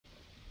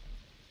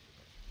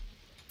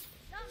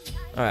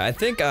Alright, I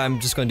think I'm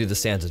just gonna do the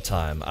Sands of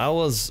Time. I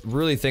was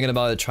really thinking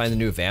about trying the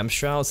new Vamp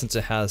Shroud since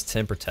it has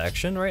 10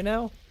 protection right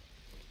now.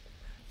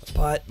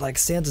 But, like,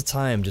 Sands of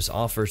Time just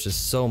offers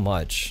just so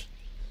much.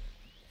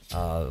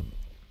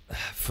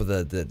 For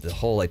the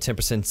whole, like,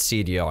 10%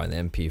 CDR and the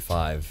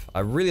MP5. I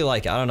really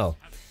like it, I don't know.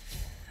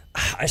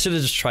 I should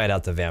have just tried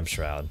out the Vamp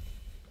Shroud.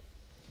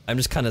 I'm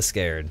just kind of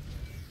scared.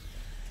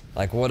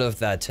 Like, what if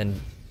that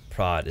 10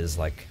 prod is,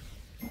 like,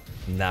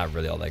 not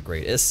really all that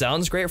great? It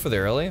sounds great for the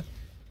early.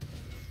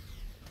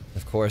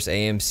 Of course,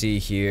 AMC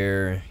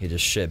here, he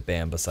just shit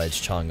banned besides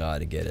Chang'e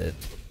to get it.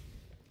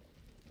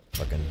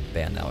 Fucking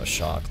banned now with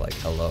Shock, like,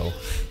 hello.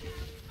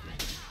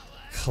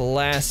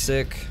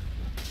 Classic.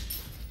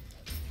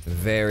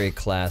 Very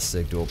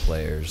classic dual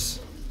players.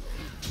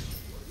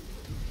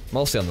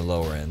 Mostly on the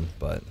lower end,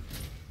 but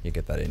you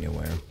get that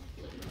anywhere.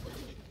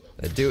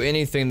 They do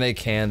anything they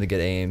can to get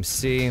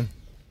AMC.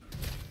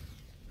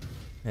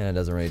 And it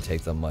doesn't really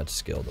take them much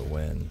skill to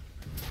win.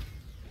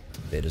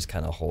 They just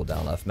kind of hold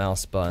down left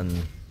mouse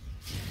button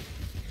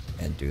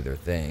and do their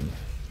thing.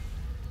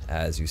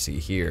 As you see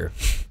here.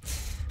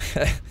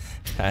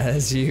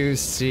 As you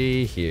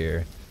see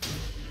here.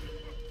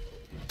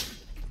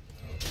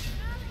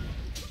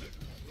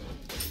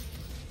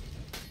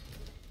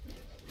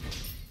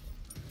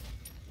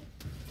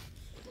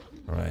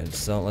 Alright,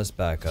 so let's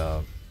back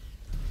up.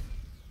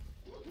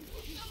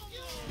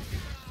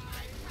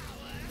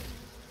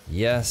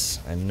 Yes,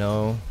 I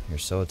know you're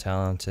so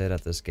talented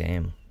at this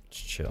game.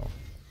 Just chill.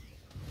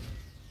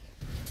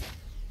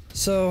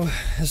 So,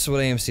 this is what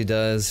AMC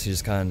does. He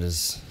just kind of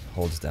just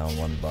holds down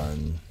one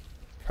button,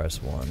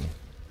 press one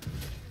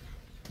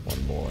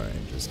more,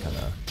 and just kind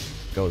of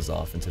goes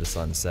off into the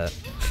sunset.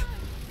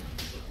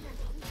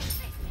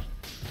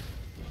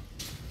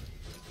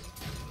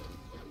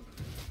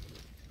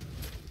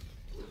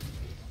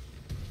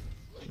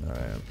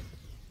 Alright.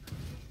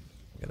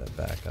 Gotta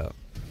back up.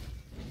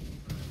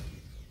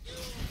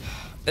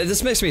 It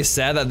just makes me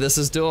sad that this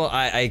is dual.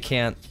 I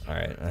can't.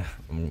 Alright,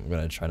 I'm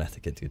gonna try not to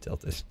get too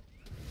tilted.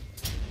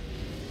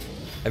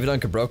 Have you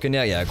done Kabroken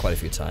yet? Yeah, quite a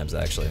few times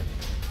actually.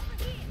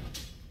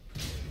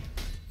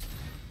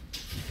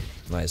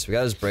 Nice, we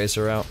got his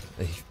bracer out.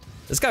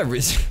 This guy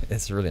really,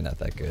 it's really not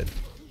that good.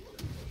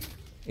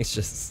 He's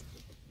just...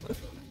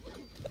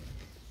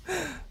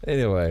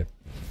 Anyway.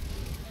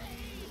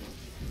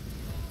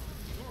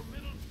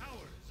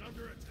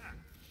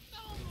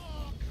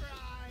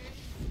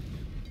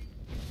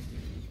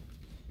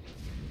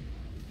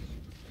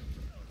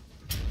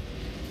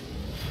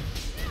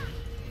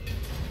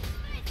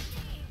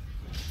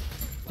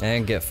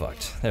 And get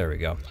fucked. There we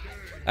go.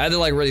 I had to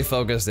like really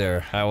focus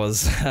there. I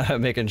was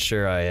making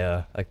sure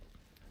I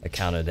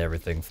counted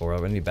everything for it.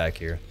 I'm gonna be back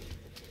here.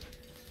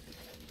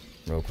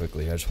 Real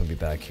quickly, I just want to be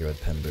back here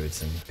with pen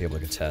boots and be able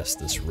to contest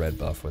this red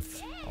buff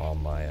with all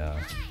my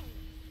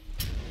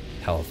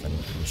health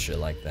and shit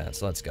like that.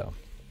 So let's go.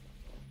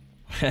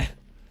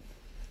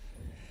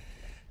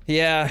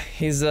 Yeah,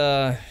 he's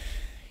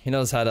he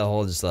knows how to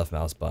hold his left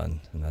mouse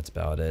button, and that's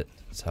about it.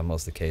 That's how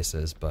most of the case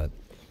is, but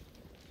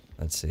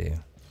let's see.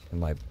 He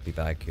might be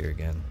back here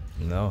again.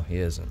 No, he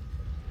isn't.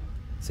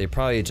 So he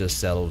probably just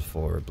settled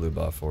for blue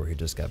buff, or he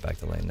just got back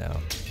to lane now.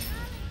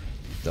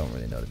 Don't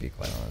really know, to be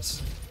quite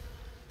honest.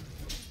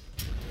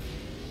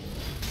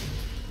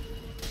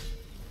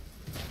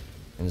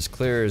 And his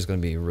clear is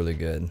going to be really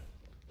good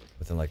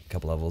within like a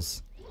couple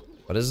levels.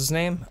 What is his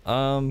name?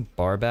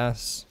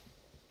 Barbass.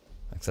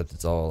 Except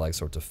it's all like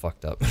sorts of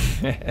fucked up.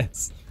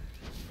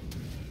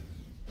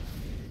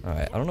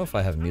 Alright, I don't know if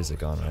I have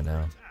music on right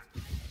now.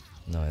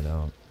 No, I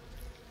don't.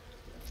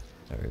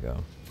 There we go.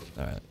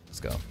 Alright, let's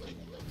go.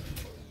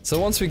 So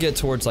once we get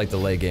towards like the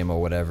late game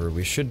or whatever,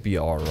 we should be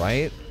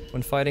alright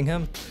when fighting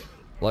him.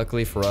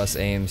 Luckily for us,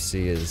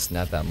 AMC is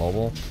not that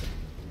mobile.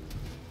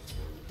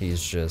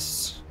 He's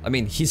just... I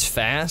mean, he's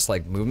fast,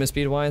 like movement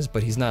speed wise,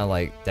 but he's not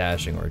like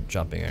dashing or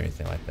jumping or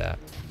anything like that.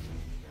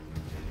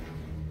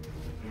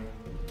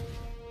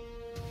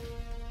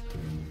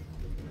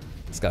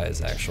 This guy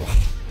is actual.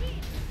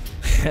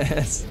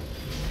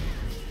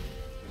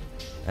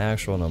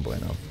 Actual no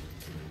bueno.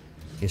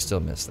 He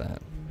still missed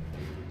that.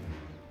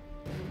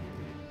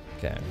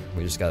 Okay,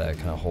 we just gotta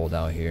kind of hold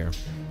out here.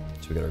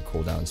 So we got our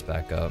cooldowns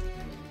back up.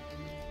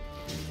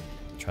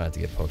 Try not to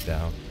get poked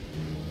out.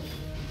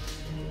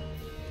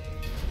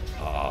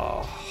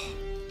 Oh.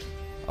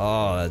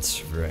 Oh, that's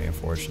very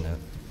unfortunate.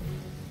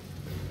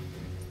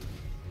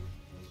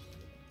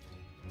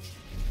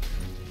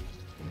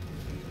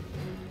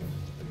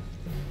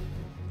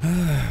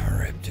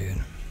 Rip, dude.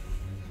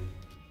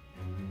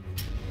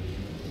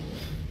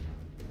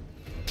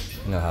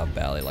 You know how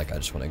badly, like, I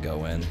just want to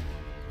go in.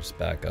 Just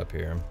back up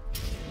here.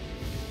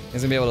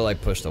 He's gonna be able to, like,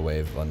 push the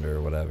wave under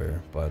or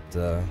whatever, but,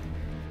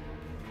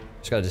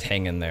 just gotta just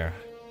hang in there.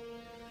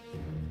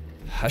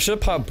 I should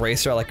have popped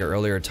Bracer at, like, an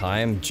earlier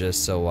time,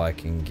 just so I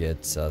can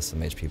get, some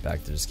HP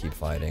back to just keep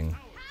fighting.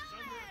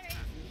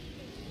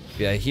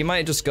 Yeah, he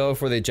might just go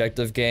for the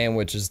objective game,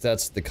 which is,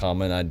 that's the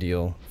common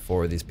ideal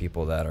for these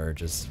people that are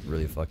just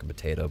really fucking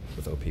potato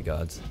with OP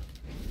gods.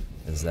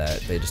 is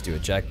that they just do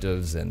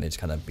objectives and they just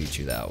kind of beat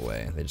you that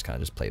way. They just kind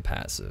of just play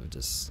passive,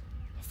 just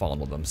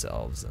funnel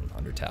themselves and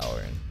under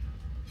tower and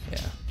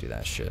yeah, do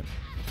that shit.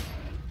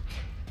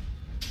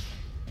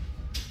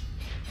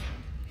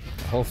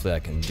 Hopefully I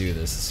can do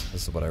this.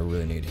 This is what I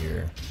really need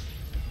here.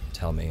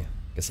 Tell me,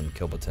 get some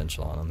kill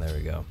potential on them. There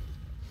we go.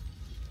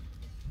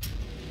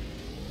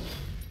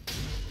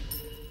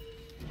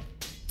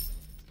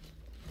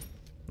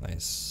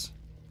 Nice.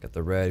 Get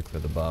the red,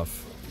 clear the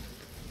buff.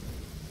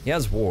 He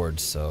has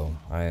wards, so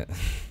I...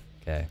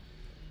 okay.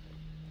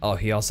 Oh,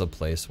 he also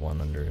placed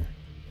one under...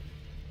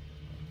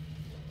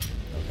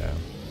 okay.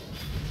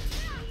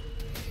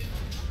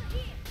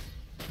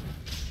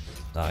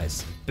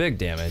 Nice. Big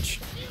damage.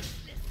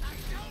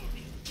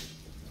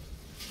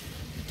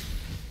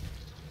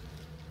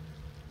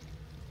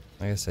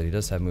 Like I said, he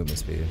does have movement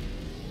speed.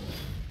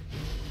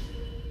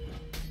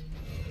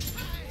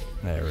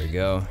 There we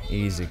go.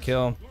 Easy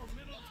kill.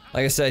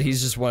 Like I said,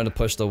 he's just wanted to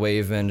push the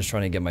wave in, just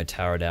trying to get my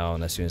tower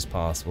down as soon as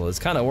possible. It's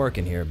kind of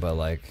working here, but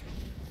like,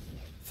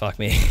 fuck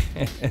me.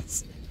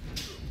 The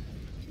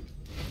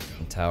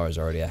tower's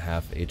already at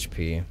half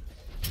HP.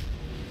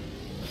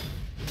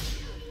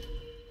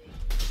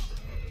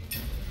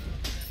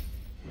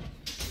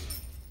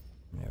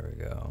 There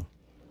we go.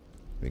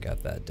 We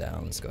got that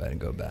down. Let's go ahead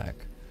and go back.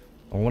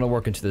 I want to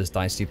work into this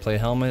Dynasty plate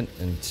helmet,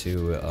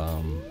 into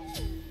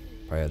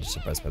probably just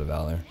suppressed by the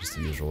Valor, just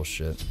the usual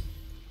shit.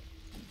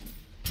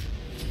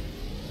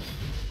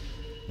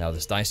 Now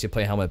this Dynasty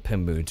plate helmet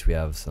pin boots, we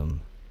have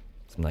some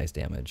nice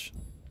damage.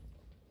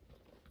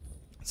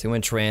 So we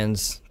went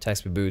trans,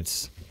 text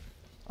boots.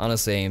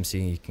 Honestly,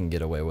 AMC you can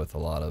get away with a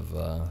lot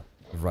of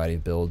variety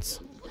of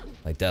builds,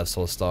 like Death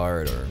Soul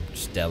Start or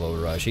just Devil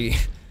Rush.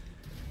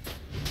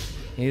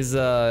 He's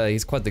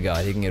quite the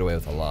guy. He can get away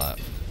with a lot.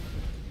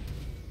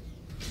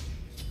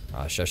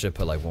 I should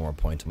put like one more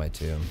point to my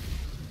tomb.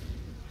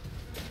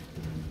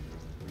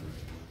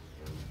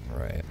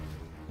 Alright.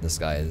 This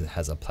guy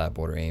has a plat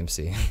border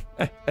AMC.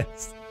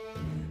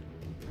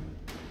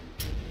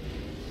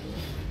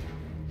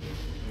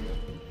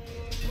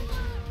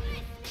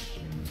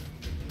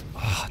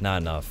 Oh,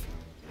 not enough.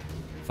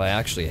 If I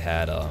actually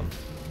had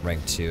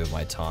rank 2 of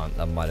my taunt,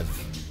 that might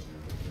have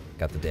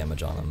got the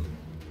damage on him.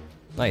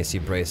 Nice, he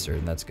braced her,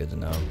 and that's good to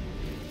know.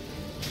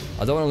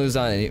 I don't want to lose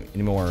out any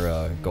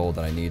more gold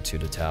than I need to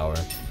tower.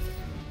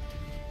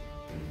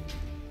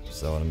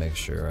 So I want to make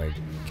sure I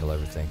kill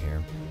everything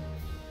here.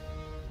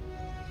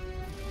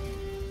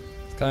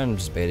 Kind of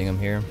just baiting him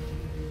here.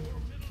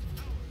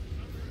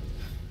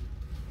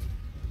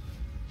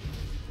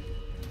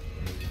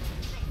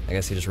 I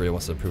guess he just really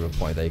wants to prove a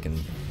point that he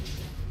can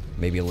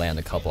maybe land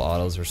a couple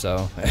autos or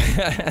so.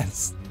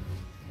 Let's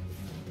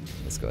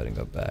go ahead and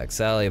go back.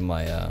 Sadly,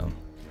 my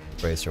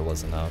bracer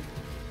wasn't up.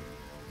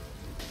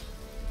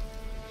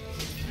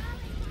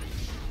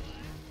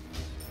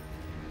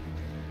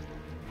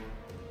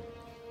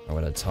 I'm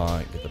gonna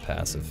taunt, get the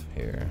passive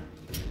here.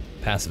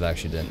 Passive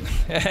actually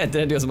didn't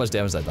do as much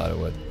damage as I thought it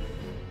would.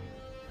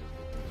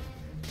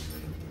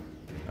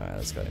 Alright,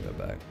 let's go ahead and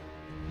go back.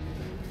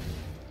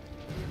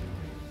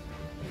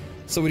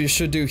 So what you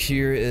should do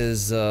here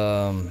is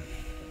I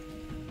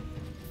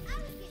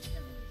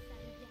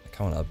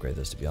kinda wanna upgrade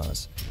this, to be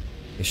honest.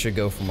 He should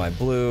go for my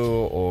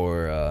blue,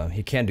 or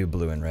he can do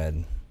blue and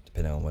red,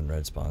 depending on when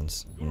red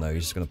spawns. No,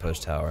 he's just gonna push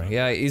tower.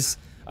 Yeah,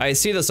 I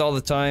see this all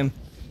the time.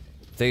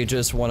 They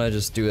just want to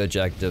just do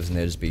objectives and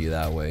they just beat you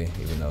that way,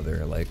 even though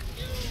they're like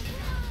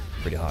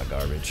pretty hot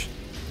garbage.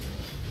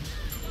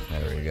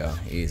 There we go,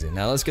 easy.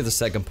 Now let's get the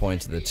second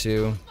point to the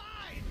 2.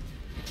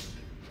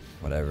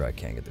 Whatever, I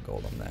can't get the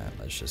gold on that.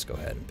 Let's just go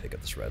ahead and pick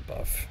up this red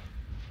buff.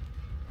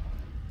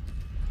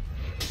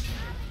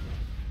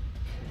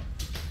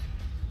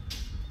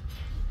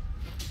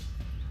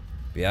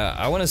 But yeah,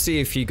 I want to see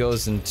if he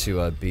goes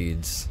into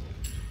beads.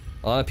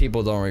 A lot of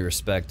people don't really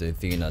respect the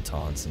Athena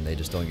taunts and they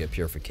just don't get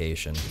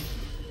purification.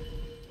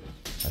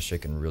 That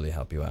shit can really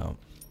help you out.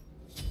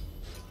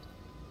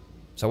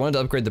 So I wanted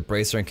to upgrade the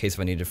bracer in case if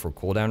I needed it for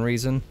cooldown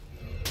reason.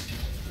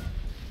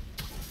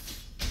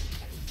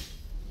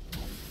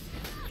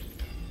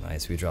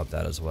 Nice, we dropped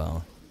that as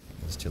well.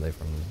 It's too late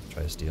for him to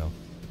try to steal.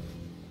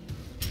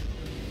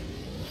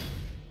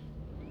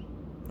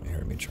 You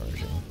heard me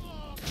charging.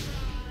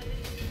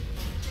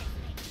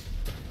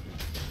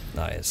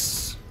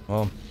 Nice.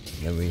 Well,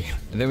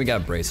 then we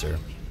got bracer.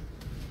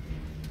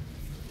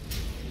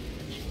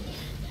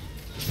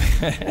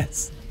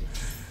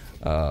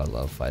 Oh, I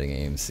love fighting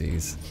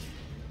AMCs.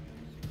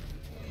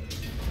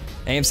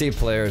 AMC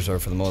players are,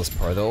 for the most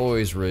part, they're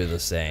always really the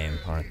same,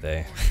 aren't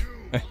they?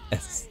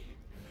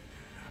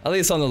 At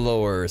least on the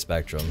lower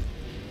spectrum.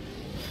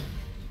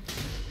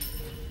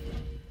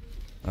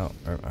 Oh,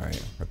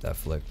 alright, rip that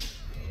flick.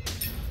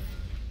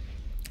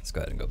 Let's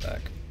go ahead and go back.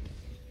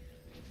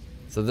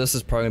 So this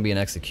is probably going to be an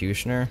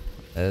executioner,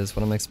 is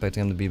what I'm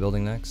expecting him to be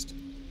building next.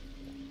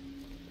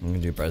 I'm going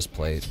to do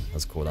breastplate.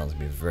 That's cool, that's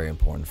going to be very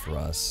important for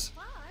us.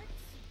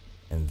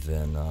 And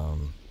then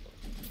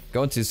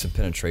go into some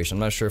penetration. I'm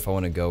not sure if I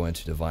want to go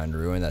into Divine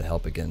Ruin, that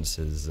help against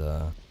his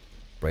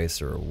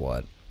Bracer or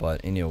what.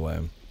 But anyway.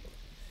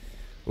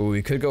 Ooh,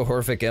 we could go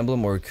Horrific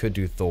Emblem or we could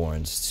do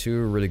Thorns.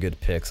 Two really good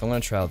picks. I'm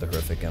gonna try out the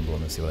Horrific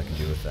Emblem and see what I can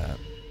do with that.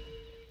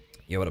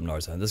 Yo, what up,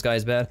 Narzan? This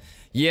guy's bad?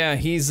 Yeah,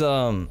 he's,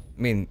 I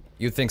mean,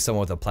 you'd think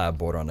someone with a plat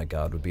border on a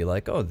god would be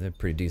like, oh, they're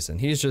pretty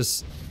decent. He's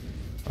just...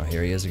 Oh,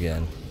 here he is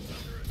again.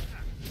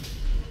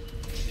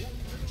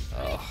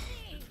 Oh.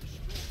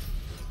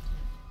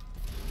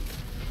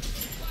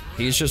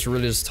 He's just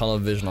really just tunnel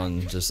vision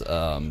on just,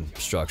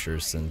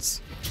 structures, since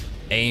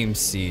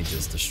AMC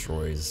just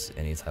destroys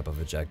any type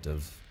of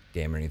objective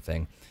game or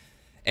anything.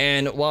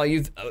 And while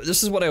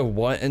this is what I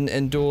want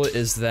in Duel,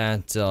 is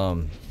that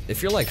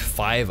if you're like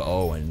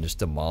 5-0 and just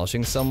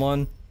demolishing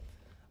someone,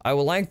 I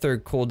would like their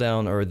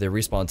cooldown or their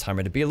respawn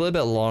timer to be a little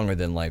bit longer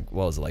than like,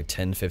 what was it, like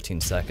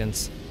 10-15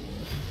 seconds?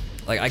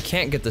 Like, I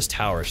can't get this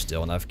tower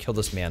still, and I've killed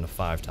this man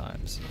 5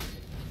 times.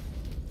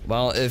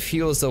 Well, if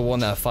he was the one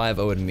that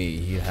 5-0'd me,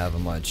 he'd have a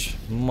much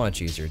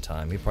easier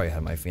time. He probably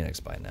had my Phoenix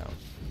by now.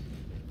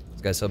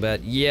 Guy's so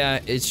bad. Yeah,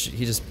 he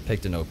just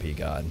picked an OP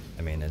god.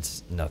 I mean,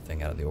 it's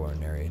nothing out of the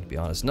ordinary, to be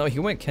honest. No, he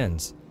went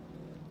Ken's.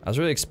 I was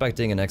really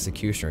expecting an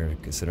Executioner,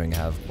 considering I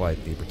have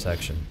quite the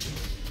protection.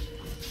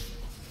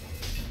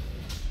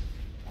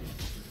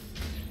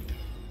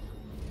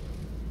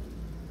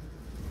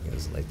 He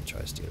was late to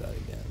try to steal that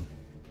again.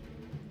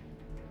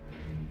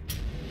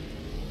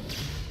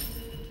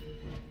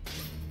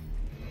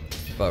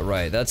 But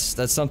right,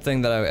 that's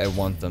something that I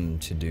want them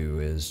to do,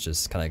 is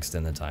just kind of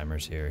extend the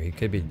timers here. He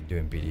could be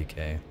doing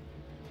BDK.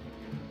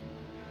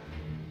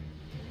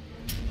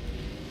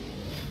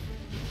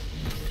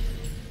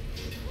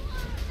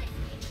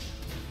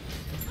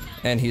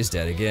 And he's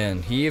dead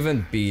again. He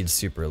even beads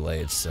super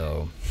late,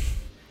 so...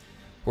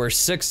 We're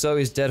 6-0,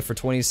 he's dead for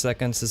 20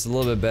 seconds. It's a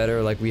little bit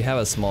better. Like, we have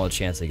a small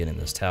chance of getting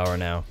this tower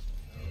now.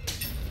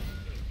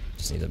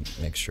 Just need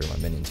to make sure my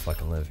minions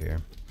fucking live here.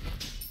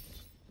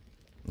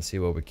 Let's see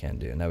what we can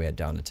do. Now we had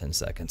down to 10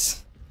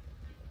 seconds.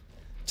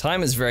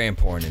 Time is very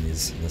important in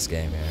this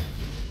game here.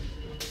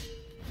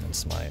 And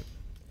Smite.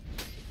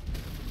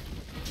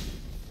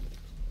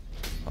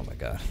 Oh my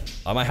god.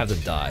 I might have to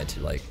die to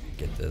like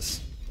get this.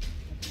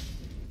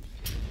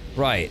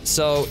 Right,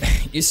 so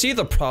you see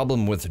the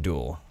problem with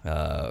Duel,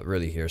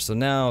 really here. So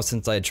now,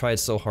 since I tried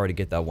so hard to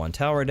get that one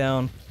tower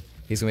down,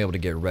 he's gonna be able to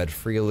get red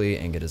freely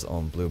and get his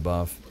own blue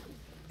buff.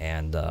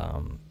 And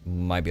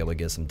might be able to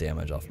get some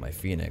damage off my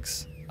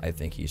Phoenix. I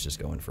think he's just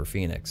going for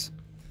Phoenix.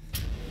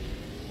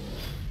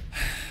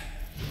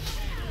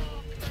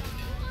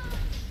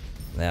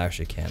 I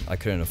actually can't. I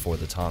couldn't afford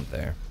the taunt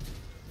there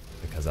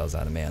because I was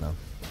out of mana.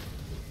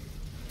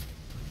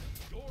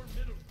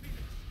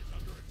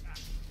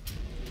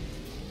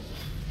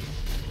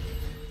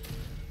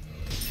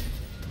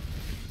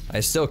 I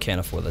still can't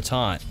afford the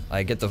taunt.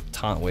 I get the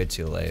taunt way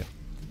too late.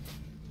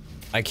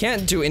 I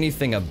can't do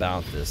anything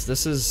about this.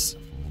 This is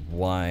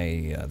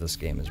why this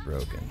game is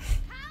broken.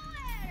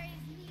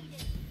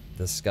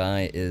 This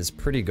guy is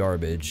pretty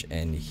garbage,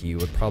 and he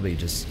would probably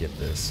just skip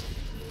this.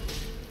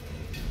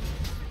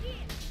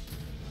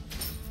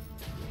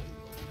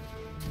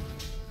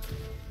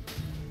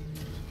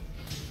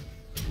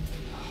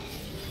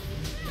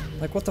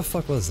 Like, what the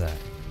fuck was that?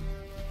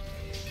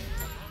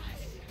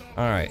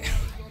 Alright.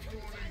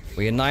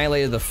 We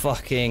annihilated the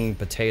fucking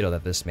potato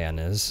that this man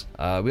is.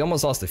 We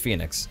almost lost the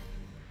Phoenix.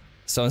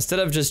 So instead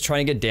of just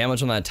trying to get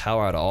damage on that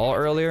tower at all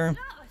earlier,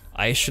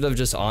 I should have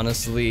just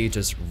honestly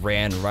just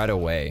ran right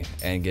away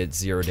and get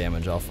 0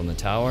 damage off on the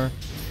tower,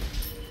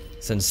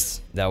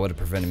 since that would have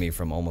prevented me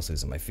from almost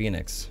losing my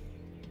Phoenix.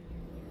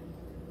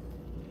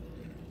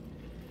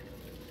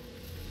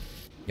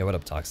 Yeah, what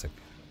up, Toxic?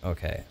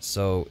 Okay,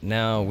 so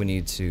now we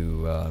need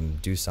to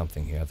do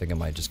something here. I think I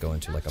might just go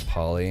into like a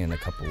poly and a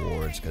couple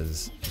wards,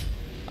 because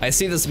I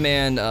see this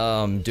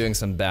man doing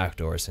some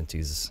backdoor since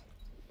he's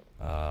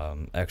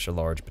extra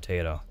large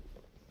potato.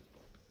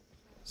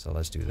 So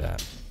let's do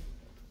that.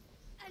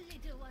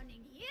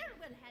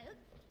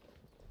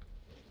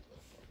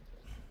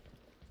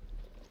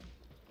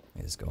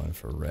 He's going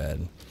for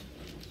red.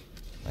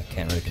 I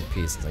can't really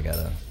compete since I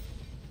gotta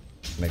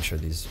make sure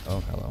these...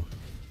 Oh, hello.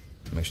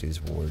 Make sure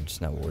these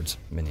wards, not wards,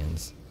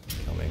 minions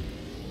kill me.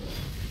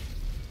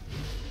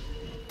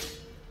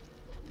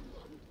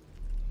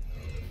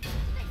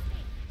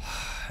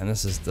 And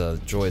this is the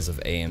joys of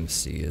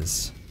AMC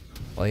is...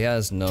 Well, he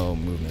has no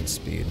movement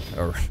speed,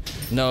 or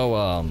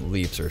no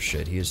leaps or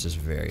shit. He is just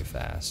very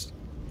fast.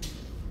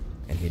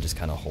 And he just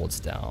kind of holds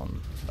down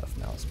left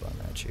mouse button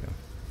at you.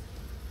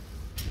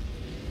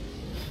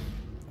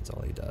 That's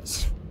all he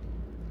does.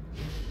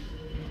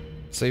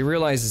 So he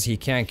realizes he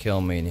can't kill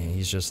me, and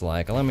he's just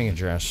like, let me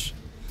just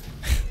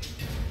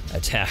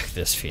attack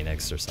this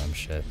Phoenix or some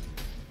shit.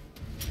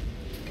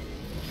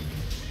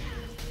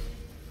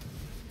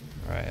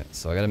 Alright,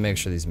 so I gotta make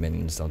sure these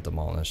minions don't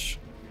demolish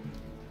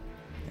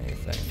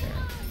anything here.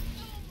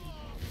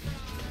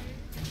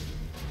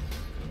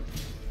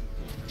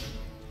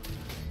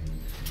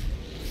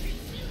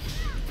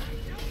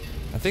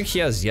 I think he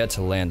has yet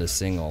to land a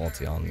single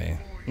ulti on me.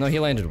 No, he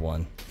landed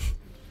one.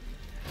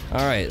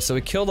 Alright, so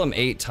we killed him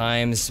 8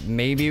 times.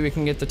 Maybe we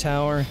can get the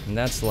tower. And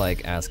that's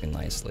like asking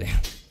nicely.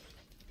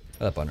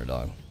 What up,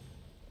 underdog?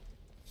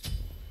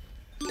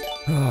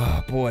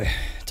 Oh boy.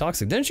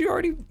 Toxic, haven't you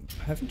already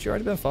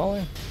been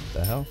following? What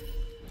the hell?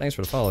 Thanks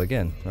for the follow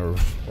again. Or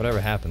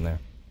whatever happened there.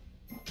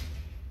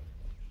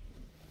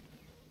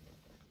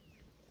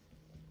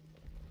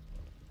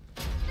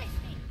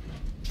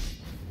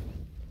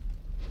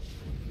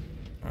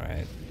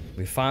 Alright.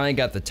 We finally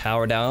got the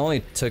tower down. It only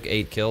took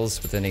 8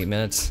 kills within 8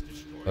 minutes.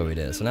 But we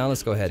did. So now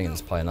let's go ahead and get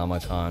this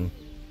Pionomicon.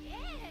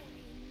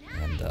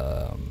 And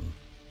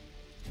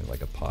get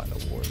like a pot and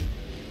a ward.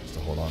 Just to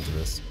hold on to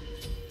this.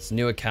 It's a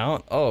new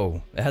account?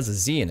 Oh, it has a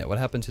Z in it. What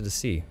happened to the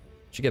C?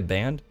 Did you get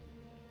banned?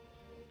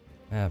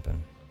 What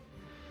happened?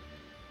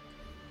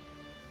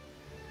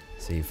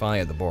 See,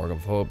 finally at the Borg of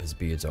Hope. His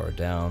beads are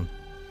down.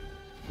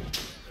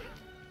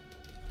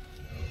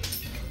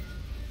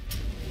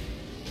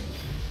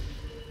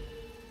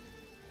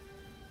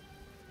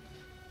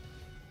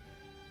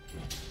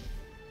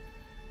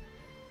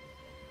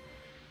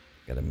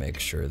 Gotta make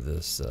sure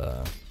this,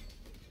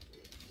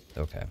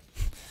 okay.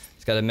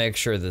 Just gotta make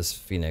sure this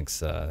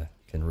Phoenix,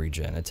 can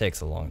regen. It takes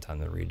a long time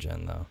to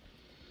regen, though.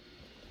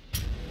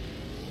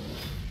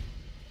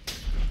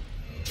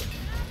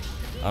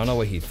 I don't know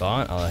what he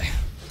thought. I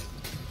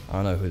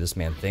don't know who this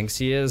man thinks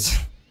he is.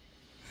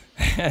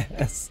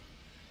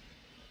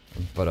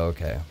 But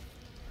okay.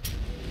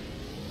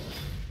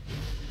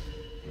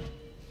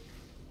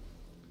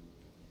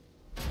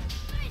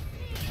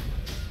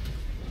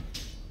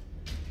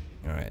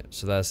 Alright,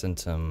 so that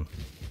sent him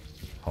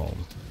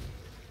home.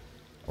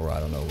 Or I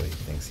don't know what he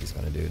thinks he's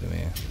gonna do to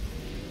me.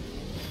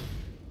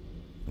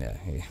 Yeah,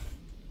 he...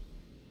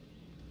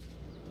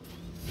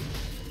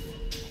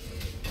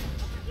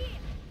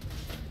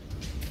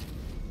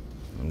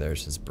 And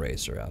there's his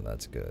bracer out,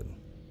 that's good.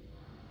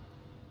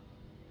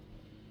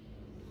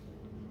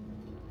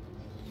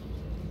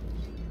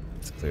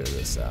 Let's clear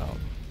this out.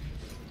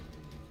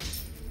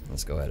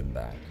 Let's go ahead and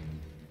back.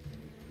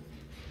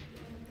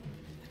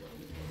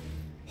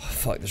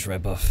 Fuck this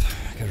red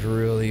buff. I could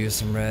really use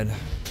some red.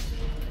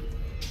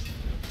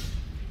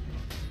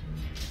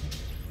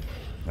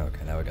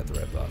 Okay, now we got the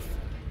red buff.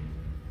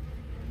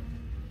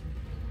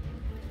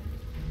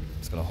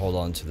 Just gonna hold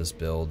on to this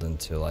build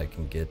until I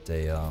can get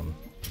a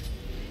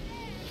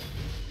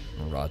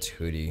Rot's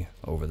Hoodie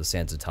over the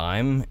Sands of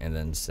Time, and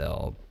then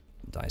sell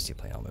Dynasty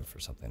Play Helmet for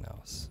something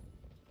else.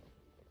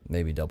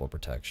 Maybe double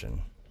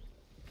protection.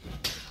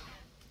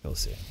 We'll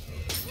see.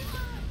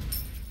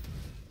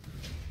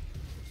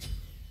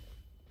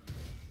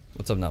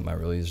 What's up, not my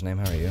real username?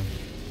 How are you?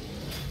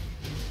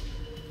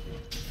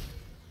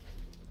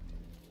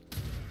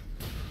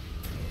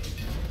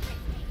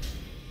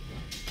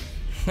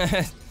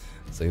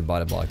 So you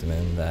body blocked him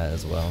in that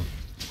as well.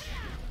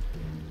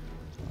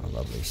 Oh,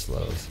 lovely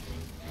slows.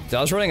 Dude,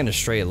 I was running in a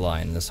straight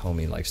line and this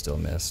homie like still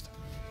missed.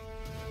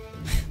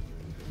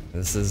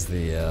 This is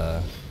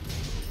the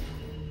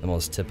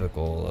most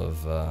typical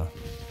of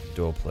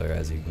dual player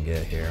as you can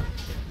get here.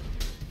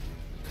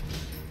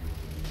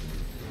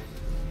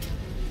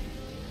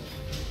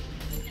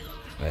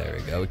 There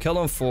we go. We killed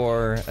him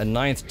for a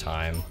 9th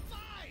time.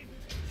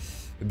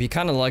 It'd be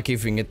kind of lucky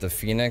if we can get the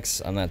Phoenix.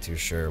 I'm not too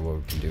sure what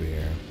we can do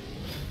here.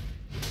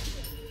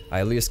 I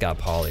at least got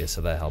Poly,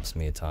 so that helps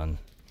me a ton.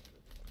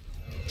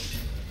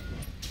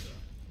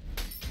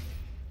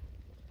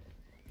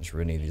 Just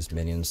really need these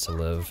minions to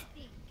live.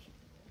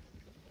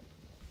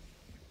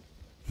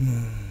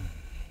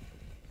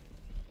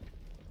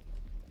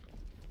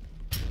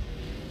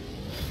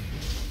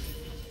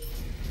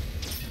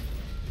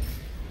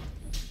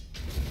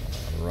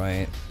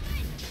 Alright.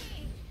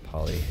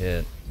 Poly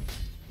hit.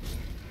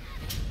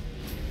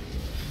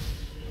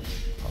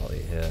 Poly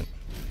hit.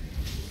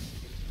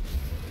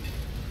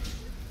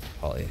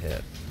 Poly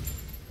hit.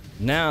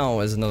 Now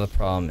is another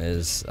problem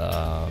is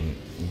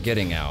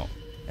getting out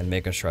and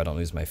making sure I don't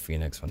lose my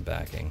Phoenix when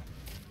backing.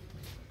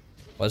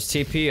 What's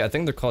TP? I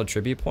think they're called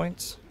tribute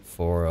points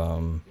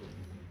for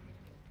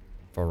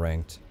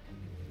ranked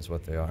is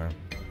what they are.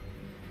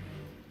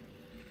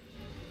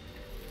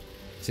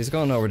 So he's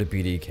going over to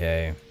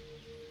BDK,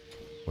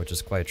 which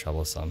is quite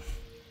troublesome.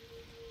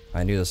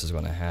 I knew this was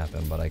going to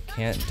happen, but I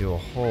can't do a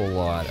whole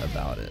lot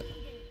about it.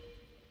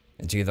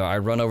 It's either I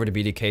run over to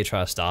BDK,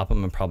 try to stop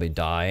him, and probably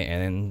die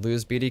and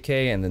lose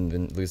BDK, and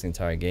then lose the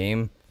entire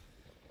game.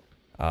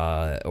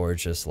 Or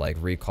just like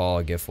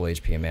recall, get full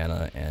HP and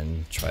mana,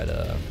 and try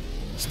to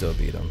still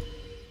beat him.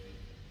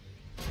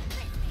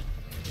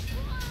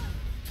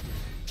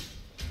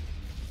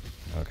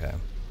 Okay.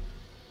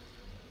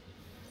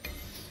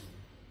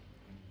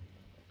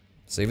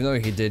 So even though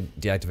he did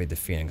deactivate the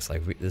Phoenix,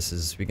 like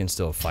we can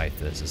still fight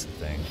this is the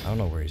thing. I don't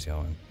know where he's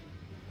going.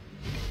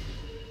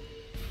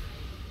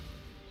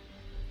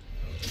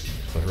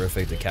 So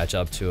horrific to catch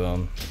up to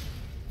him.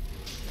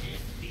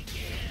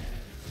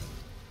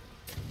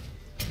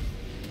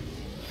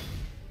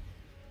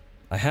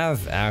 I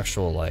have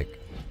actual like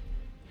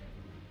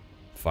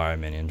fire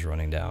minions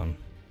running down.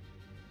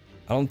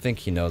 I don't think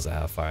he knows I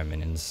have fire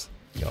minions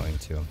going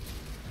to.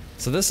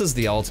 So this is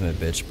the ultimate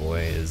bitch boy,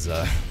 is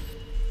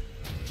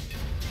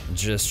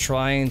just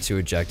trying to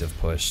objective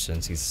push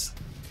since he's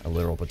a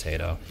literal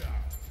potato.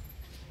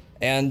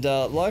 And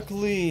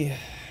luckily,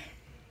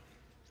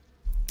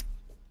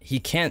 he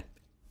can't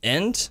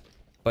end,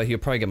 but he'll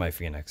probably get my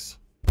Phoenix.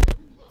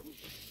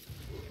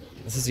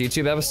 This is a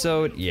YouTube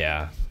episode?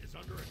 Yeah.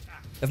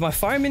 If my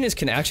fire minions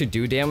can actually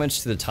do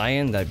damage to the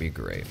tie-in, that'd be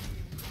great.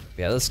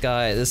 Yeah, this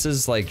guy, this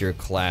is like your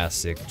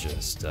classic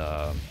just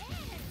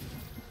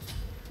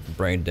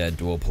brain dead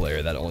duel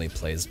player that only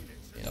plays,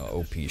 you know,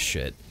 OP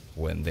shit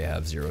when they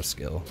have 0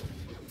 skill.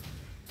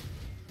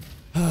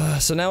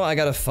 So now I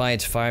gotta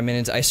fight fire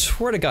minions. I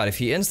swear to God, if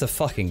he ends the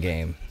fucking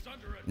game,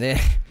 then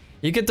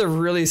you get to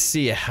really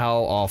see how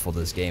awful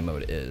this game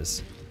mode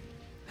is.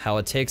 How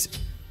it takes...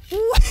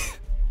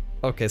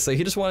 Okay, so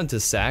he just wanted to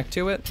sack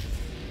to it,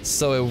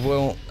 so it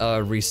won't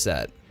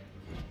reset.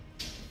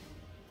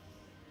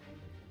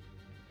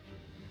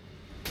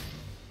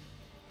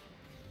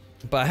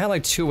 But I had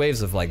like 2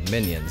 waves of like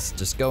minions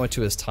just go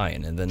into his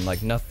tie-in, and then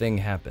like nothing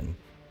happened.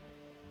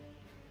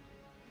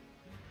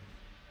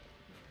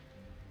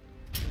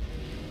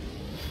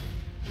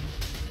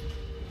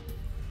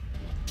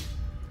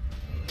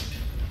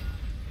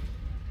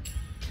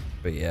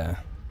 But yeah,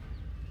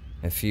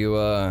 if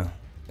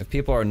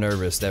people are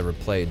nervous to ever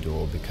play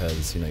Duel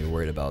because, you know, you're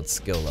worried about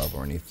skill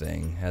level or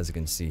anything, as you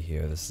can see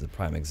here, this is a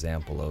prime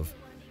example of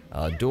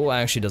Duel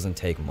actually doesn't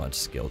take much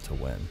skill to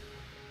win.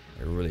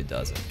 It really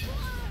doesn't.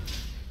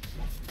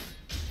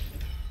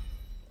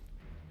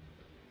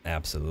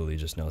 Absolutely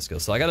just no skill.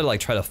 So I gotta like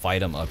try to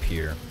fight him up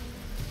here.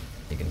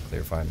 He can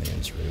clear fire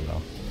minions really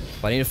well.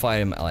 But I need to fight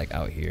him like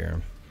out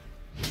here.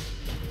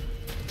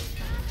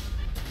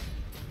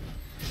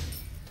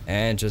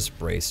 And just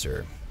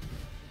bracer.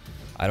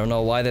 I don't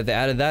know why they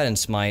added that in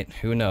Smite.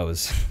 Who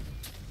knows?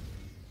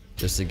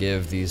 Just to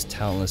give these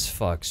talentless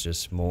fucks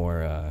just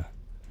more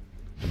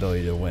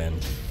ability to win.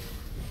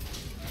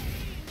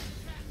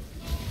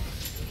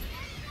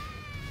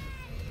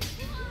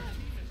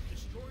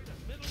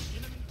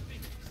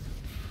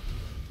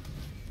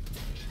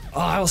 Oh,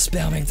 I was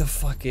spamming the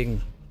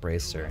fucking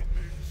bracer.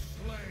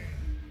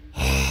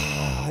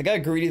 I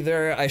got greedy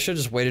there. I should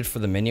have just waited for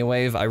the mini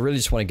wave. I really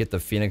just want to get the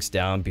Phoenix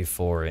down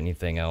before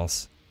anything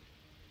else.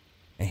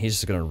 And he's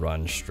just gonna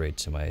run straight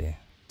to my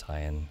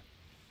tie-in.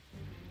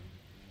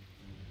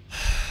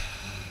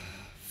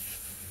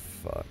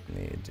 Fuck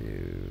me,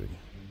 dude.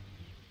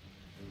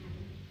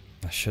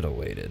 I should have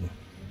waited.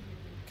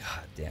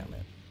 God damn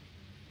it.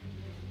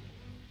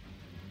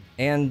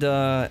 And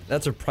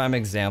that's a prime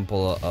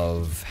example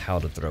of how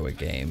to throw a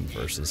game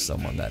versus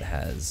someone that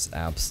has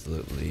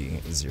absolutely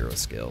 0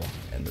 skill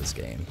in this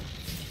game.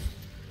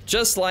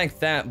 Just like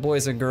that,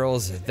 boys and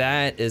girls,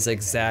 that is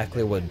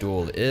exactly what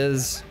Duel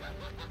is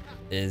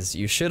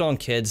you shit on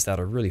kids that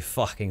are really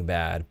fucking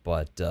bad,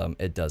 but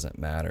it doesn't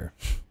matter.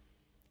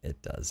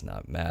 It does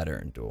not matter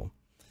in Duel.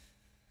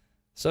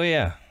 So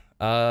yeah,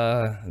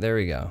 there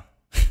we go.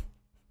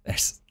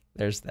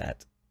 There's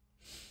that.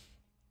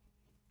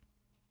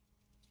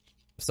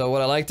 So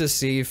what I like to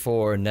see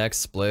for next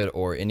split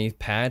or any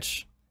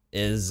patch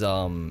is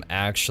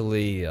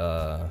actually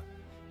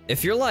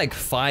if you're like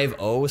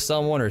 5-0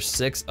 someone or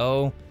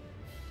 6-0,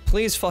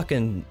 please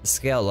fucking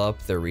scale up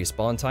the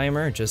respawn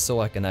timer just so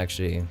I can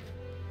actually,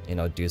 you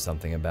know, do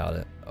something about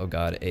it. Oh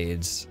god,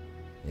 AIDS.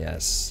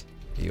 Yes,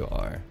 you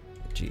are.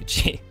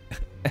 GG.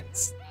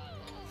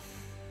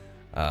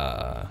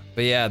 But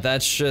yeah,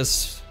 that's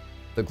just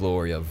the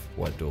glory of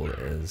what Duel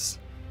is.